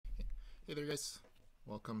Hey there guys,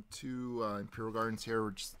 welcome to Imperial Gardens here.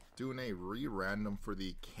 We're just doing a re-random for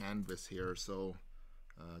the canvas here, so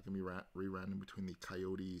gonna be re-random between the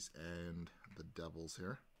Coyotes and the Devils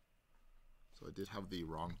here. So I did have the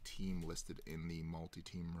wrong team listed in the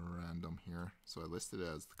multi-team random here, so I listed it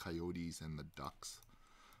as the Coyotes and the Ducks.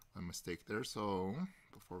 A mistake there. So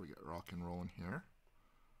before we get rock and rolling here,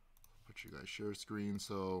 put you guys share screen.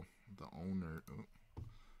 So the owner,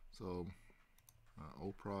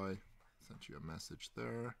 Opry sent you a message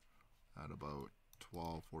there at about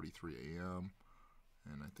 12:43 a.m.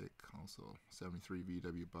 and I think also 73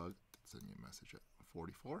 VW Bug sent you a message at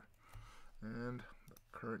 44. And the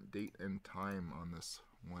current date and time on this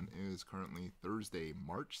one is currently Thursday,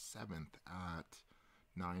 March 7th at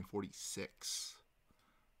 9:46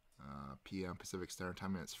 p.m. Pacific Standard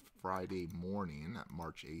Time, and it's Friday morning at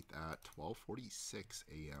March 8th at 12:46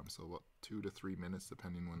 a.m. So about 2 to 3 minutes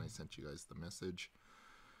depending when I sent you guys the message.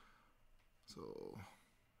 So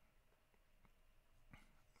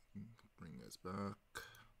bring this back.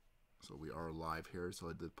 So we are live here. So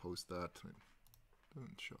I did post that. It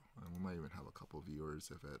doesn't show. We might even have a couple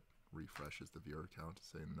viewers if it refreshes the viewer count to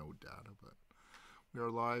say no data, but we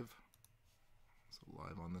are live. So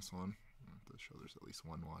live on this one. To show there's at least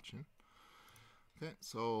one watching. Okay,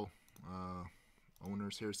 so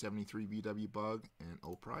owners here 73 VW Bug and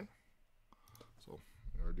Opry. So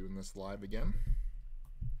we are doing this live again.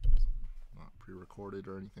 Not pre-recorded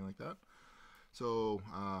or anything like that. So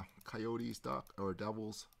Coyotes,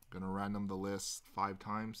 Devils, gonna random the list 5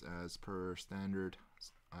 times as per standard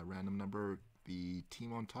random number. The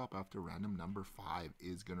team on top after random number 5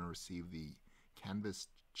 is gonna receive the canvas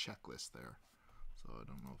checklist there. So I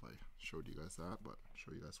don't know if I showed you guys that, but I'll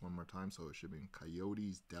show you guys one more time. So it should be in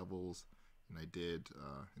Coyotes, Devils, and I did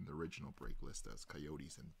in the original break list as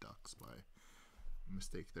Coyotes and Ducks by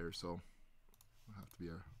mistake there. So it'll have to be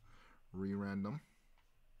a re-random.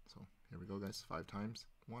 So here we go guys, 5 times.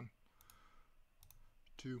 1,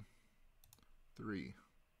 2, 3,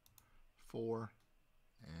 4,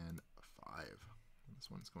 and 5. And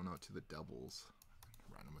this one's going out to the Devils.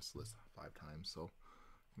 Randomest list 5 times. So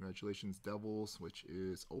congratulations Devils, which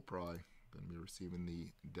is Opry, going to be receiving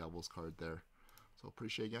the Devils card there. So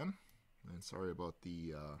appreciate again, and sorry about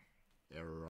the error